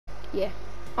yeah.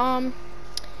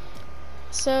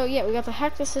 So yeah, we got to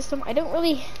hack the system. I don't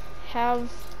really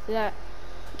have that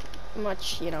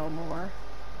much, you know, more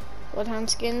Bloodhound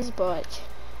skins, but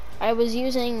I was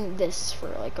using this for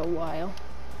like a while.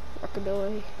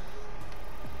 Rockabilly,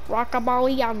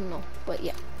 but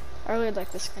yeah, I really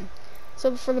like this skin.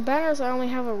 So for the banners, I only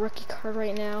have a rookie card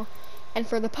right now, and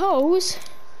for the pose,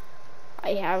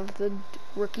 I have the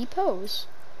rookie pose.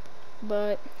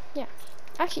 But yeah,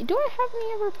 actually, do I have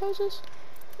any other poses?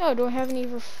 No, do I have any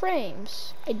other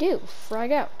frames? I do.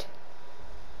 Frag out.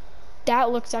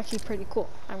 That looks actually pretty cool.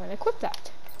 I'm gonna equip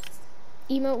that.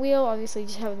 Emote wheel, obviously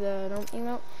just have the normal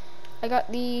emote. I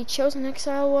got the Chosen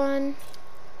Exile one,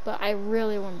 but I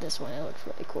really want this one. It looks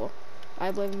really cool.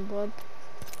 I Believe in Blood.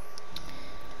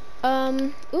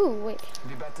 Ooh, wait.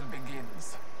 The battle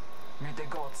begins. May the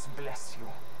gods bless you.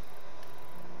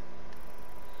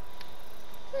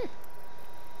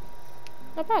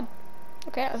 Not bad.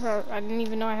 Okay, I didn't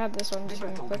even know I had this one. The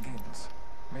battle begins.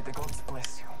 May the gods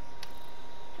bless you.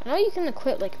 I know you can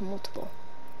equip like multiple.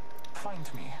 Find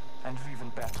me, and we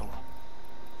will battle.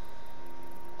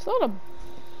 It's a lot of.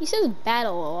 He says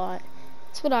battle a lot.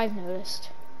 That's what I've noticed.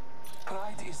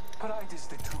 Pride is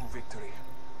the true victory.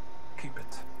 Keep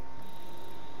it.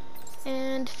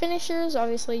 And finishers,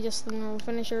 obviously just the normal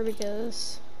finisher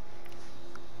because.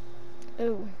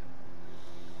 Oh.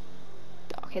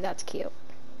 Okay, that's cute.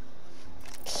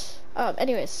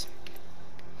 Anyways.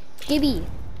 Gibby.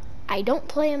 I don't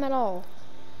play him at all.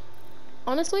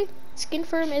 Honestly, skin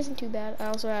for him isn't too bad. I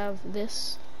also have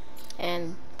this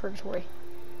and Purgatory.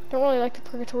 Don't really like the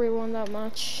Purgatory one that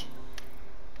much.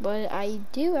 But I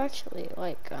do actually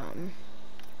like, the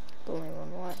only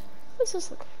one. What does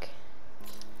this look like?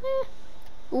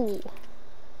 Ooh.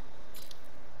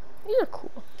 These are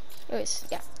cool. Anyways,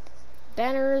 yeah.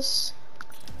 Banners.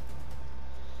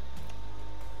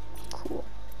 Cool.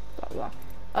 Blah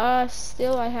blah.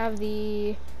 Still I have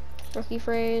the rookie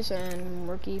phrase and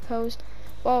rookie pose.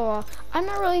 Blah blah. I'm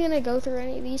not really gonna go through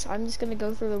any of these. I'm just gonna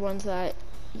go through the ones that,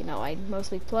 you know, I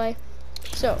mostly play.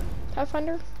 So,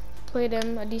 Pathfinder, played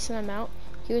him a decent amount.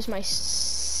 He was my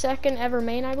second ever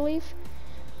main, I believe.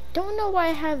 Don't know why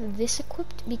I have this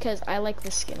equipped, because I like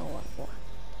this skin a lot more.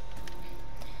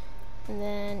 And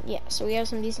then, yeah, so we have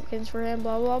some decent skins for him,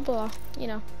 blah, blah, blah. You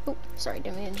know, oh, sorry,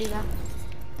 didn't mean to do that.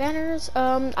 Banners,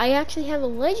 I actually have a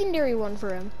legendary one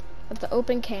for him, with the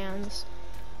open cans.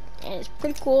 And it's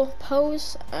pretty cool.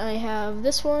 Pose, I have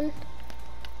this one.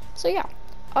 So yeah,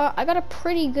 I got a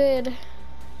pretty good,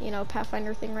 you know,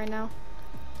 Pathfinder thing right now.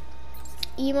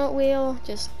 Emote wheel,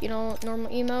 just, you know,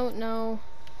 normal emote, no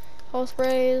hull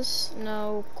sprays,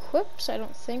 no quips, I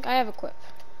don't think. I have a quip.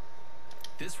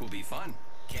 This will be fun.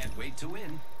 Can't wait to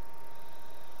win.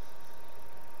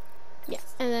 Yeah,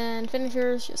 and then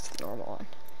finishers, just the normal one.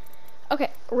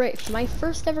 Okay, Wraith, my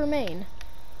first ever main.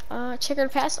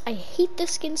 Checkered Past, I hate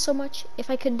this skin so much. If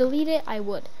I could delete it, I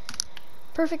would.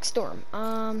 Perfect Storm,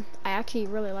 I actually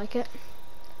really like it.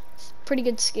 It's a pretty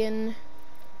good skin.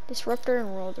 Disruptor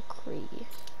and Royal Decree.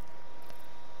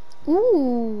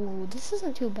 Ooh, this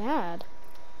isn't too bad.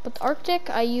 But the Arctic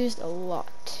I used a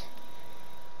lot.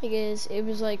 Because it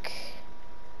was like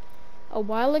a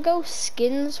while ago,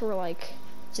 skins were like,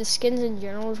 just skins in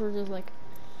general were just like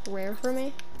rare for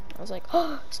me. I was like,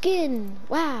 oh, skin,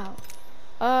 wow.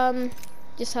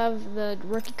 Just have the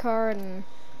rookie card and,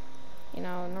 you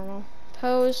know, normal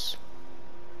pose.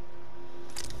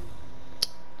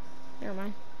 Never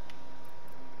mind.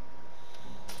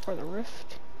 Or the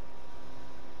Rift.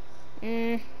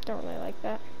 Don't really like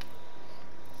that.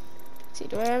 Let's see,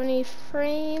 do I have any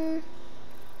frame?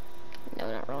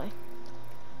 No, not really.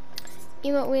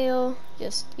 Emote wheel,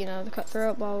 just, you know, the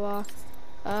cutthroat, blah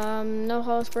blah. No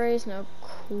hollow sprays, no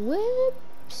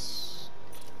quips.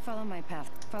 Follow my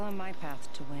path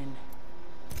to win.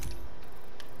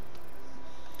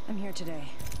 I'm here today.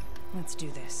 Let's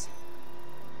do this.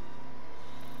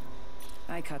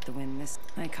 I caught the win this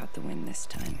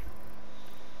time.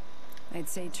 I'd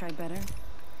say try better,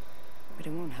 but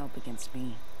it won't help against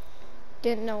me.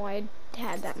 Didn't know I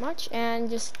had that much, and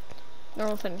just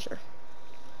normal finisher.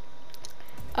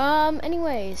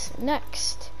 Anyways,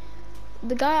 next.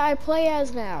 The guy I play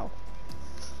as now.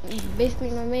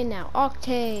 Basically my main now.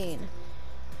 Octane.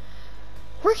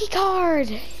 Rookie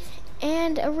card!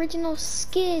 And original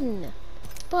skin.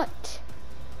 But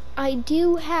I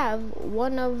do have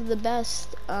one of the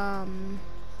best,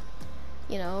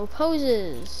 you know,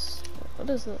 poses. What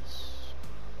is this?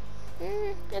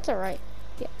 It's alright.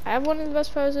 Yeah, I have one of the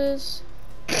best poses.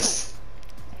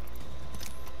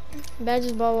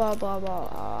 Badges, blah, blah, blah,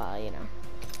 blah, you know.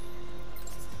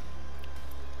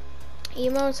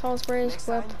 Emotes, hull sprays,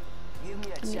 whip. Give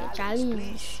me a Give me a challenge,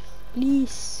 challenge.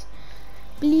 Please.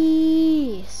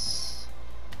 Please.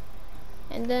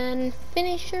 And then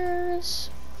finishers.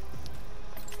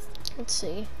 Let's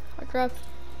see. Hardcraft.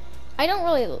 I don't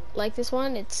really like this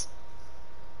one. It's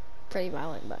pretty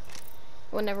violent, but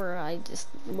whenever I just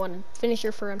want a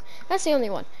finisher for him, that's the only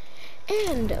one.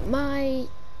 And my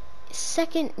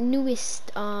second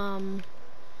newest, well,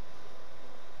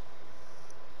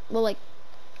 like,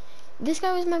 this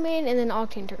guy was my main, and then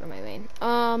Octane turned to my main.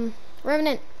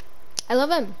 Revenant. I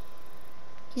love him.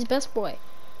 He's best boy.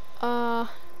 Even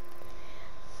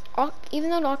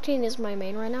though Octane is my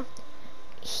main right now,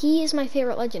 he is my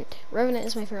favorite legend. Revenant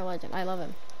is my favorite legend. I love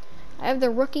him. I have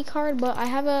the rookie card, but I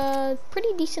have a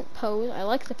pretty decent pose. I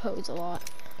like the pose a lot.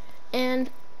 And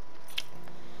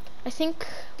I think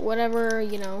whatever,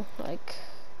 you know, like,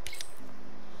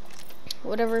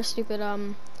 whatever stupid,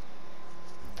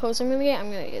 pose I'm gonna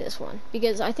get this one.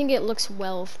 Because I think it looks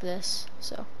well for this.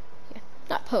 So, yeah.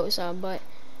 Not pose, but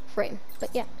frame.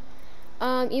 But, yeah.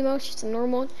 Emo, it's just a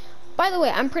normal one. By the way,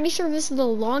 I'm pretty sure this is the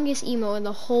longest emo in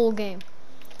the whole game.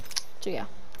 So, yeah.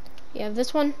 You have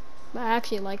this one. I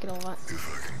actually like it a lot. If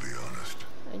I can be honest,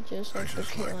 I just like the like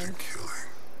killing. the killing.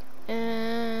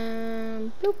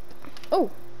 And bloop. Oh,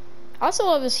 I also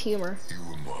love his humor. You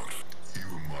were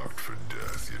marked for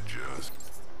death, you just.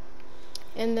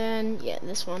 And then, yeah,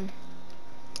 this one.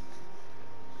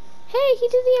 Hey, he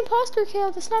did the imposter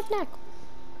kill, the snap neck.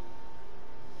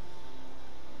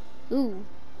 Ooh.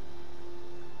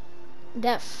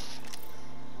 Deaf.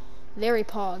 Very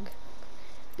pog.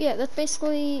 Yeah, that's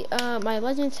basically my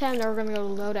Legends tab. Now we're gonna go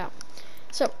load out.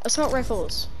 So, assault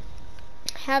rifles.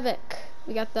 Havoc.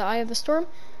 We got the Eye of the Storm.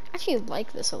 I actually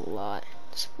like this a lot.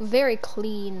 It's very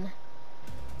clean.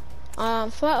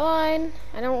 Flatline.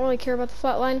 I don't really care about the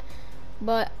flatline,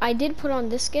 but I did put on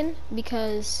this skin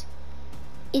because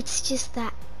it's just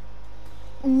that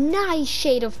nice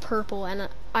shade of purple, and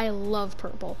I love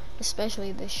purple,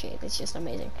 especially this shade. It's just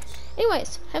amazing.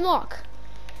 Anyways, Hemlock.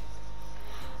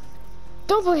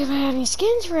 Don't believe I have any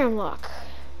skins for Hemlock.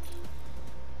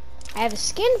 I have a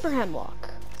skin for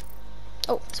Hemlock.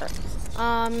 Oh, sorry.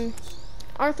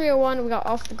 R301, we got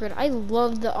Off the Grid. I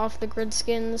love the Off the Grid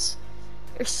skins.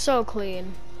 They're so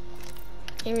clean.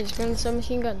 And we just run some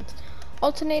machine guns.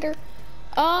 Alternator.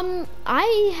 I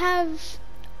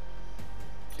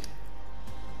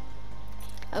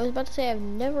was about to say I've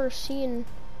never seen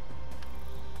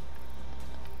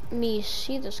me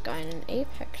see this guy in an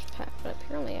Apex pack, but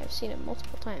apparently I've seen it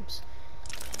multiple times.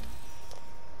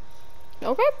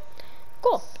 Okay,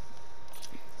 cool.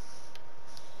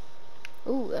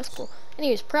 Ooh, that's cool.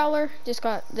 Anyways, Prowler, just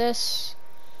got this.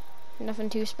 Nothing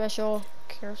too special.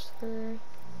 Chaos Third.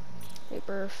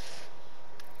 Rebirth.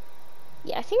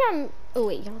 Yeah, I think I'm, oh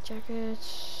wait, Yellow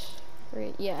Jackets.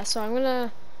 Right, yeah, so I'm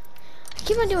gonna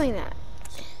keep on doing that.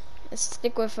 Let's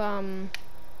stick with,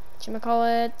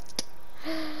 whatchamacallit?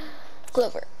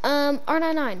 Clover.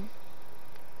 R99.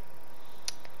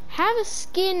 Have a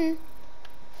skin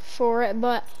for it,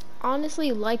 but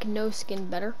honestly like no skin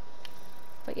better.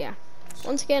 But yeah.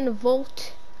 Once again,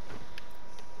 Volt.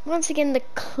 Once again, the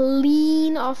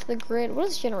clean Off the Grid. What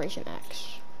is Generation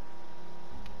X?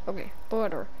 Okay,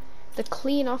 Border. The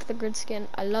clean Off the Grid skin.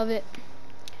 I love it.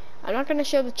 I'm not gonna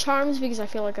show the charms because I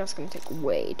feel like that's gonna take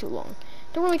way too long.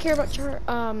 Don't really care about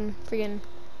freaking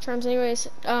charms anyways.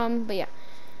 But yeah.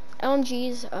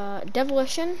 LMG's,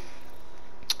 Devolution.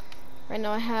 Right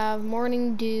now I have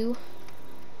Morning Dew.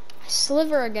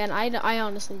 Sliver again. I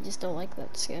honestly just don't like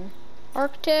that skin.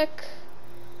 Arctic.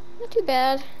 Not too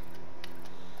bad.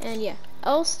 And yeah.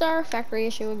 L-Star, Factory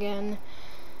Issue again.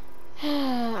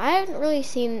 I haven't really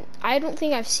seen, I don't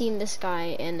think I've seen this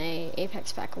guy in a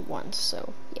Apex pack once,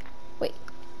 so yeah. Wait,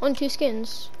 2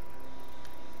 skins.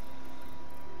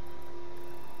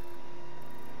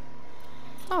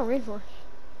 Oh, Rainforest.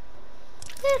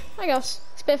 I guess.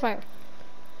 Spitfire.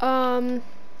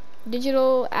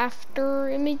 Digital After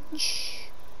Image.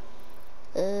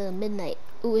 Midnight.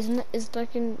 Ooh, isn't that, is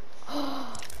like in,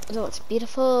 oh, that looks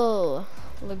beautiful.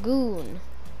 Lagoon.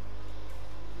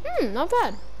 Not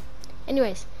bad.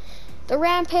 Anyways, the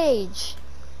Rampage.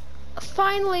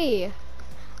 Finally,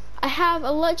 I have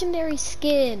a legendary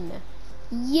skin.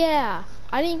 Yeah,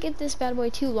 I didn't get this bad boy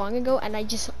too long ago, and I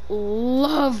just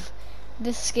love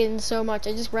this skin so much.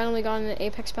 I just randomly got in an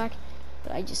Apex pack,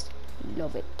 but I just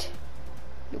love it.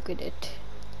 Look at it.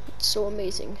 It's so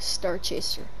amazing. Star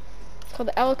Chaser. It's called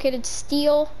the Allocated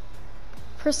Steel.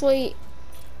 Personally,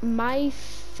 my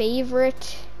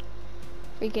favorite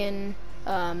freaking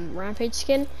Rampage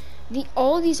skin.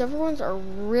 All of these other ones are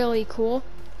really cool,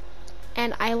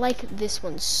 and I like this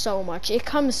one so much. It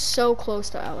comes so close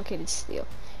to Allocated Steel.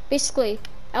 Basically,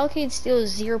 Allocated Steel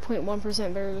is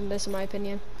 0.1% better than this in my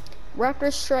opinion.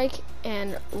 Raptor Strike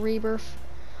and Rebirth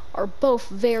are both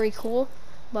very cool,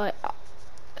 but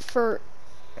for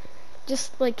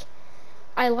just like,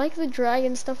 I like the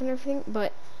dragon stuff and everything,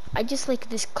 but I just like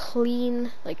this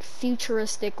clean, like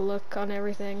futuristic look on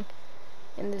everything,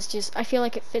 and this just, I feel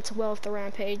like it fits well with the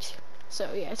Rampage.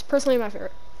 So yeah, it's personally my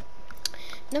favorite.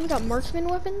 Then we got marksman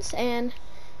weapons, and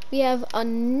we have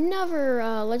another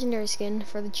legendary skin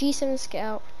for the G7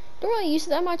 Scout. Don't really use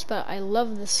it that much, but I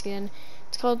love this skin.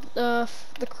 It's called the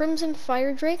Crimson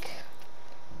Fire Drake,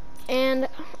 and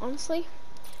honestly,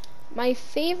 my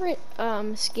favorite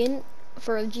skin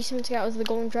for the G7 Scout is the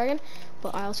Golden Dragon,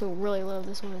 but I also really love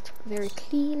this one. It's very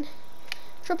clean.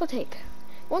 Triple take.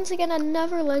 Once again,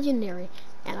 another legendary,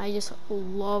 and I just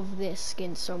love this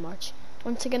skin so much.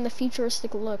 Once again, the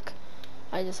futuristic look.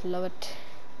 I just love it.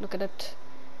 Look at it.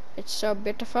 It's so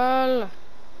beautiful.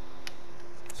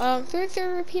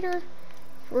 3-3 repeater.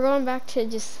 We're going back to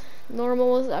just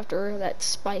normals after that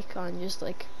spike on just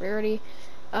like rarity.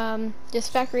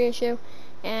 Just factory issue.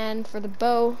 And for the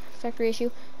bow, factory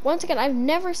issue. Once again, I've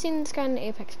never seen this guy in an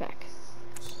Apex pack.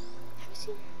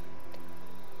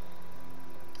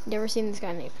 Never seen this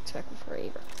guy in an Apex pack before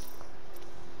either.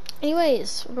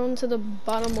 Anyways, we're going to the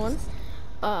bottom one.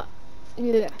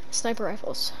 Sniper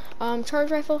rifles.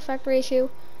 Charge rifle, factory issue.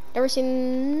 Never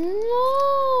seen.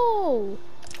 No,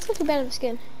 it's not too bad of a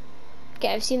skin.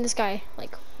 Okay, I've seen this guy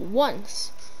like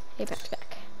once. Apex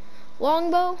pack.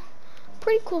 Longbow,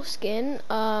 pretty cool skin.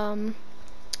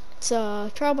 It's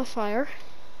a trial by fire.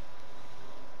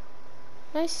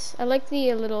 Nice. I like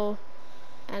the little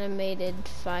animated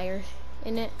fire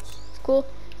in it. It's cool.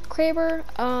 Kraber,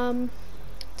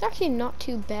 it's actually not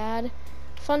too bad.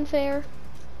 Funfair,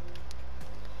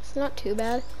 it's not too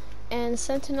bad. And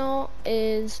Sentinel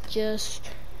is just,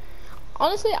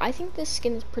 honestly, I think this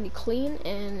skin is pretty clean,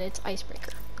 and it's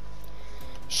Icebreaker.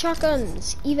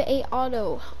 Shotguns, Eva 8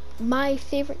 Auto, my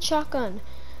favorite shotgun.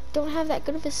 Don't have that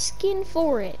good of a skin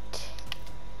for it.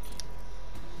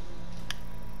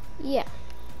 Yeah.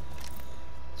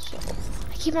 So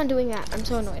I keep on doing that. I'm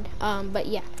so annoyed. But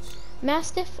yeah,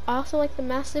 Mastiff. I also like the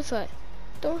Mastiff, but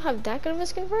don't have that good of a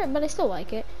skin for it. But I still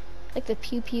like it, like the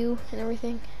pew pew and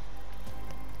everything.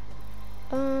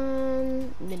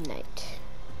 Midnight.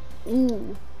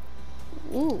 Ooh.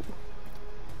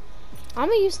 I'm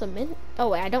gonna use the oh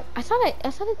wait, I don't. I thought it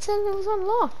said it was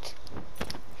unlocked.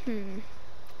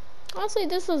 Honestly,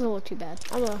 this doesn't look too bad.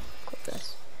 I'm gonna quit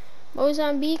this.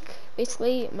 Mozambique,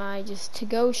 basically my just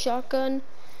to-go shotgun.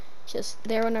 Just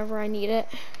there whenever I need it.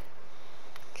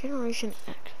 Generation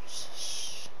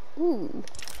X. Ooh.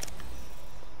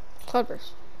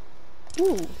 Cloudburst.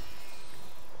 Ooh.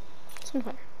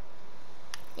 Sunfire.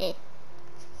 Eh.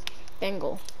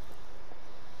 Bengal.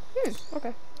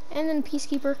 Okay. And then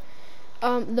Peacekeeper.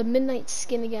 The Midnight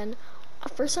skin again.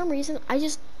 For some reason, I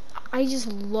just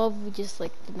love just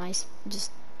like the nice,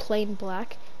 just plain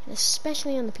black, and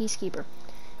especially on the Peacekeeper.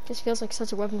 Just feels like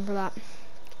such a weapon for that.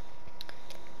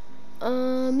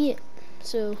 Yeah.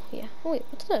 So yeah. Oh wait,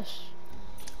 what's this?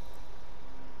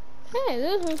 Hey,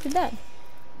 this doesn't look too bad.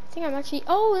 I think I'm actually.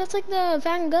 Oh, that's like the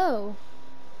Van Gogh.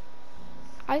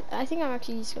 I think I'm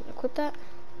actually just gonna equip that.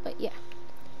 But yeah.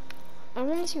 I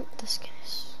want to see what this skin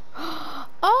is.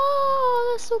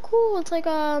 Oh, that's so cool. It's like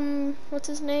what's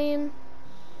his name?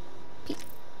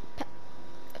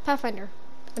 Pathfinder.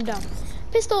 I'm done.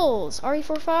 Pistols.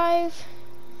 RE45.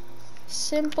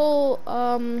 Simple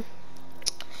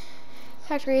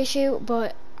factory issue,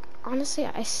 but honestly,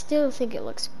 I still think it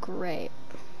looks great.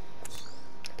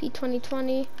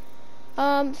 P2020.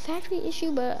 Factory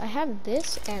issue, but I have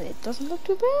this and it doesn't look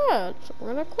too bad. So we're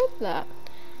gonna equip that.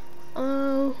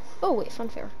 Oh wait,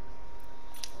 Funfair.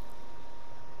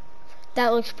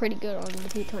 That looks pretty good on the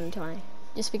P2020,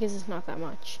 just because it's not that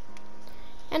much.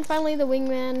 And finally, the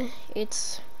Wingman.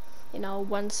 It's, you know,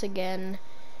 once again,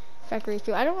 factory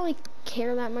issue. I don't really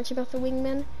care that much about the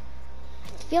Wingman.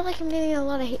 I feel like I'm getting a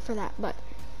lot of hate for that, but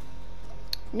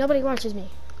nobody watches me.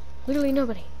 Literally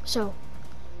nobody. So,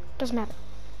 doesn't matter.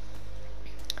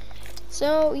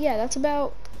 So, yeah, that's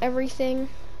about everything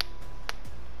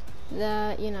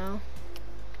that, you know,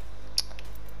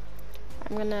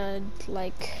 I'm gonna,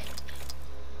 like,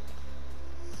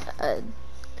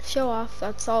 show off.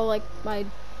 That's all, like, my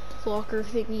locker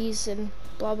thingies and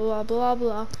blah, blah, blah, blah,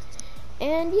 blah.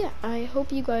 And, yeah, I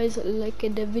hope you guys liked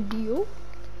the video.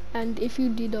 And if you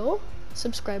did all,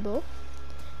 subscribe all.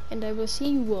 And I will see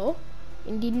you all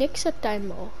in the next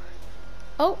time.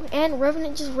 Oh, and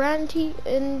Revenant just ran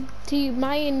into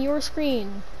my and your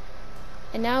screen.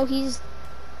 And now he's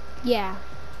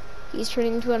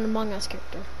turning into an Among Us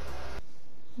character.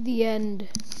 The end.